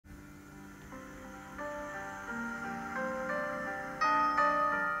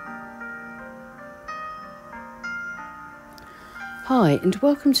Hi and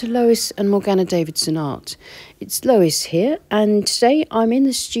welcome to Lois and Morgana Davidson Art. It's Lois here and today I'm in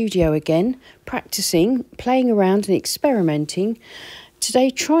the studio again, practicing, playing around and experimenting. Today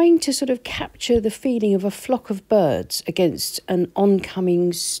trying to sort of capture the feeling of a flock of birds against an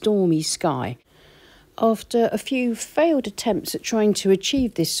oncoming stormy sky. After a few failed attempts at trying to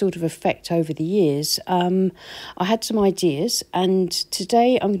achieve this sort of effect over the years, I had some ideas and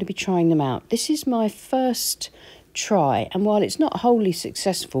today I'm going to be trying them out. This is my first try, and while it's not wholly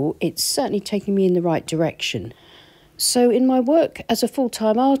successful, it's certainly taking me in the right direction. So in my work as a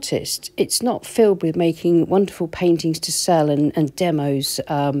full-time artist, it's not filled with making wonderful paintings to sell and demos,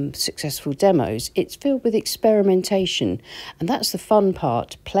 successful demos. It's filled with experimentation, and that's the fun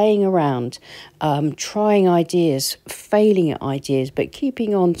part, playing around, trying ideas, failing at ideas, but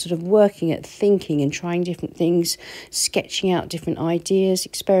keeping on sort of working at thinking and trying different things, sketching out different ideas,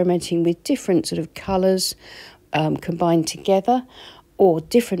 experimenting with different sort of colours, combined together, or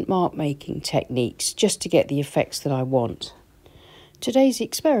different mark making techniques just to get the effects that I want. Today's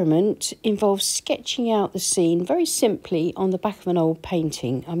experiment involves sketching out the scene very simply on the back of an old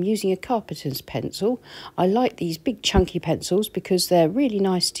painting. I'm using a carpenter's pencil. I like these big chunky pencils because they're really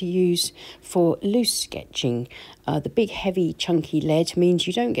nice to use for loose sketching. The big heavy chunky lead means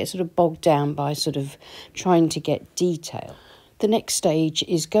you don't get sort of bogged down by sort of trying to get detail. The next stage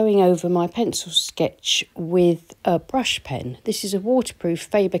is going over my pencil sketch with a brush pen. This is a waterproof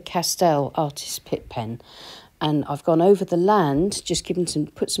Faber-Castell artist pit pen, and I've gone over the land, just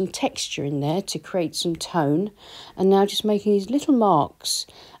put some texture in there to create some tone, and now just making these little marks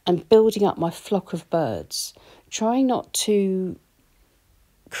and building up my flock of birds, trying not to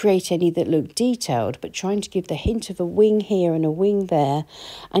create any that look detailed, but trying to give the hint of a wing here and a wing there,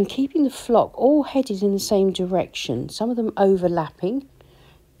 and keeping the flock all headed in the same direction, some of them overlapping,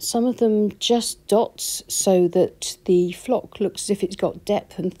 some of them just dots, so that the flock looks as if it's got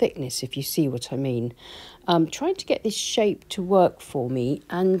depth and thickness, if you see what I mean. Trying to get this shape to work for me,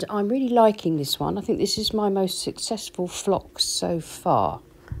 and I'm really liking this one. I think this is my most successful flock so far.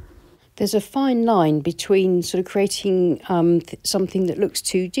 There's a fine line between sort of creating something that looks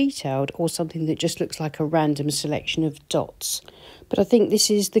too detailed or something that just looks like a random selection of dots. But I think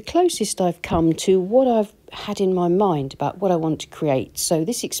this is the closest I've come to what I've had in my mind about what I want to create. So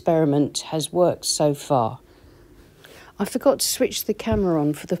this experiment has worked so far. I forgot to switch the camera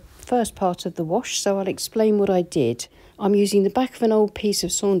on for the first part of the wash, so I'll explain what I did. I'm using the back of an old piece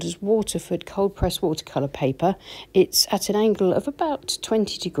of Saunders Waterford cold press watercolour paper. It's at an angle of about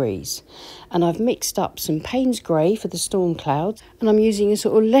 20 degrees. And I've mixed up some Payne's grey for the storm clouds, and I'm using a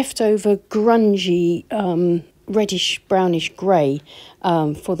sort of leftover grungy reddish brownish grey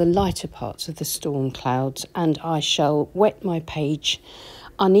for the lighter parts of the storm clouds, and I shall wet my page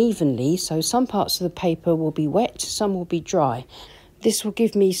unevenly, so some parts of the paper will be wet, some will be dry. This will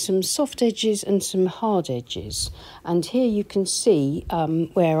give me some soft edges and some hard edges. And here you can see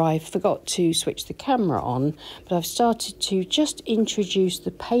where I forgot to switch the camera on, but I've started to just introduce the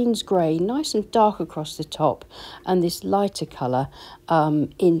Payne's grey nice and dark across the top, and this lighter colour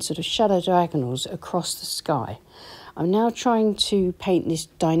in sort of shadow diagonals across the sky. I'm now trying to paint this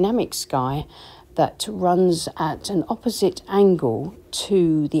dynamic sky that runs at an opposite angle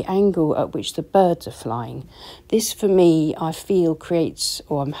to the angle at which the birds are flying. This, for me, I feel creates,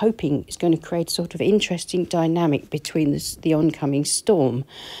 or I'm hoping is going to create a sort of interesting dynamic between the oncoming storm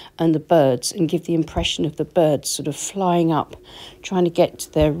and the birds, and give the impression of the birds sort of flying up, trying to get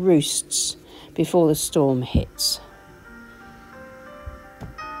to their roosts before the storm hits.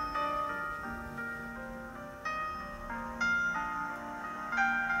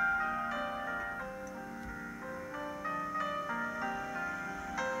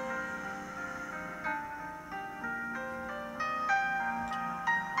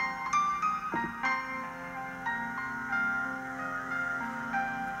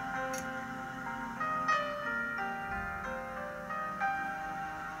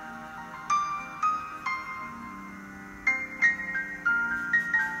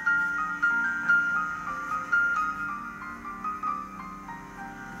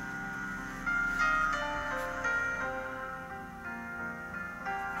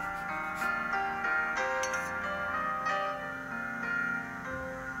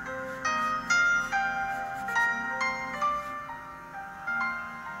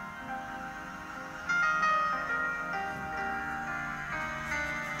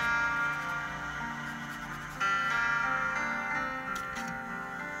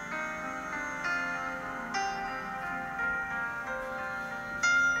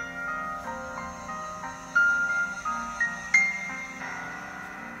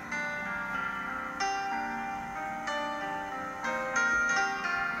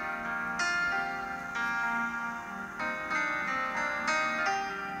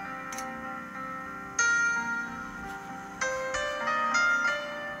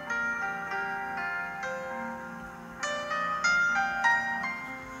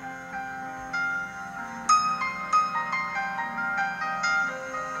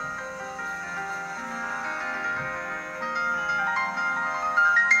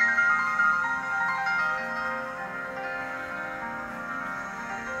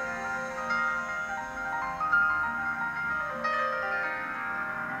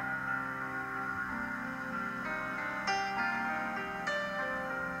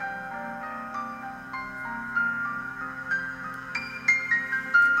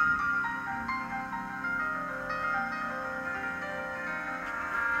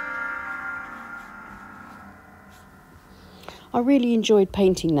 I really enjoyed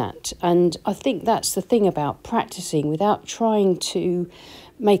painting that, and I think that's the thing about practicing without trying to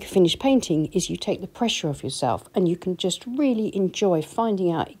make a finished painting, is you take the pressure off yourself and you can just really enjoy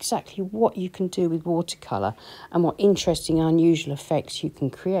finding out exactly what you can do with watercolour and what interesting, unusual effects you can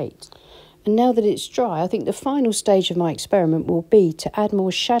create. And now that it's dry, I think the final stage of my experiment will be to add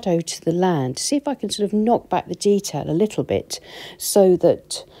more shadow to the land, see if I can sort of knock back the detail a little bit so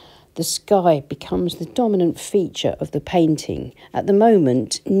that the sky becomes the dominant feature of the painting. At the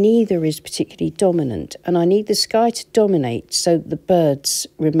moment, neither is particularly dominant, and I need the sky to dominate so that the birds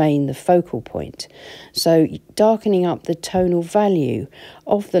remain the focal point. So darkening up the tonal value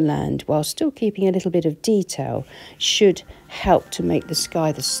of the land while still keeping a little bit of detail should help to make the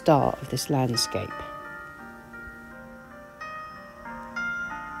sky the star of this landscape.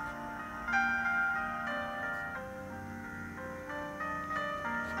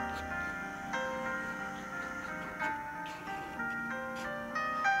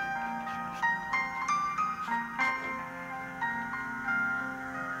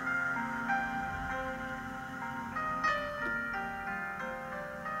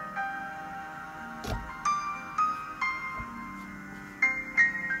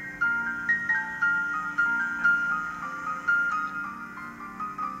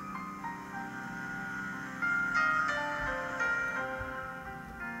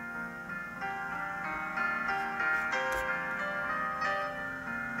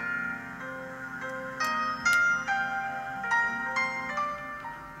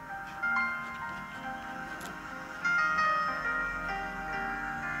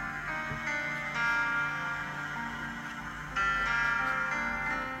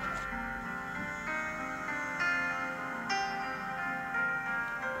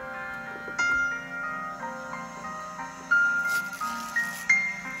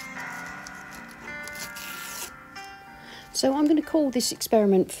 So I'm going to call this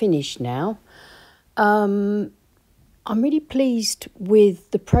experiment finished now. I'm really pleased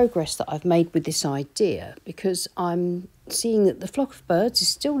with the progress that I've made with this idea, because I'm seeing that the flock of birds is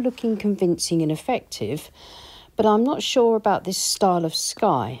still looking convincing and effective, but I'm not sure about this style of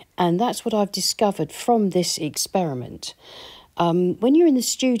sky, and that's what I've discovered from this experiment. When you're in the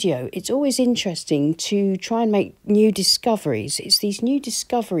studio, it's always interesting to try and make new discoveries. It's these new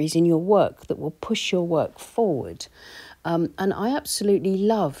discoveries in your work that will push your work forward. And I absolutely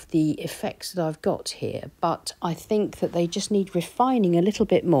love the effects that I've got here, but I think that they just need refining a little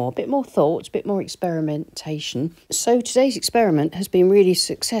bit more thought, a bit more experimentation. So today's experiment has been really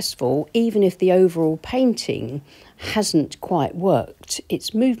successful, even if the overall painting hasn't quite worked.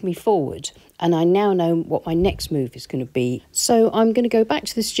 It's moved me forward, and I now know what my next move is going to be. So I'm going to go back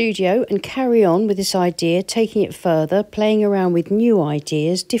to the studio and carry on with this idea, taking it further, playing around with new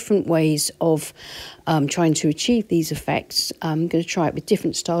ideas, different ways of trying to achieve these effects. I'm going to try it with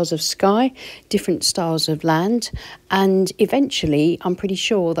different styles of sky, different styles of land, and eventually I'm pretty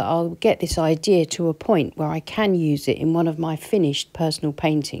sure that I'll get this idea to a point where I can use it in one of my finished personal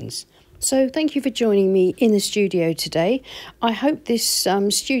paintings. So thank you for joining me in the studio today. I hope this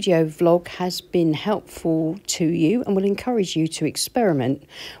studio vlog has been helpful to you and will encourage you to experiment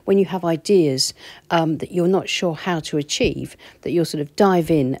when you have ideas that you're not sure how to achieve, that you'll sort of dive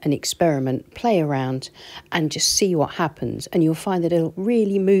in and experiment, play around and just see what happens, and you'll find that it'll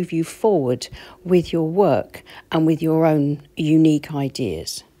really move you forward with your work and with your own unique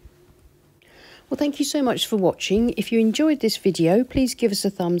ideas. Well, thank you so much for watching. If you enjoyed this video, please give us a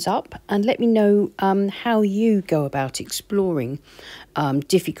thumbs up and let me know how you go about exploring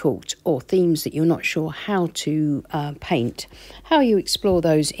difficult or themes that you're not sure how to paint, how you explore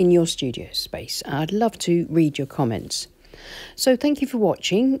those in your studio space. I'd love to read your comments. So thank you for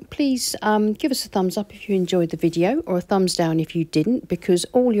watching. Please give us a thumbs up if you enjoyed the video, or a thumbs down if you didn't, because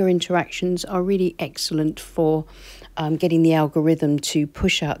all your interactions are really excellent for getting the algorithm to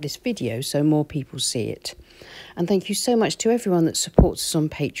push out this video so more people see it. And thank you so much to everyone that supports us on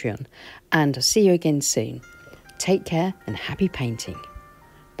Patreon, and I'll see you again soon. Take care and happy painting.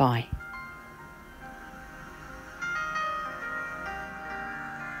 Bye.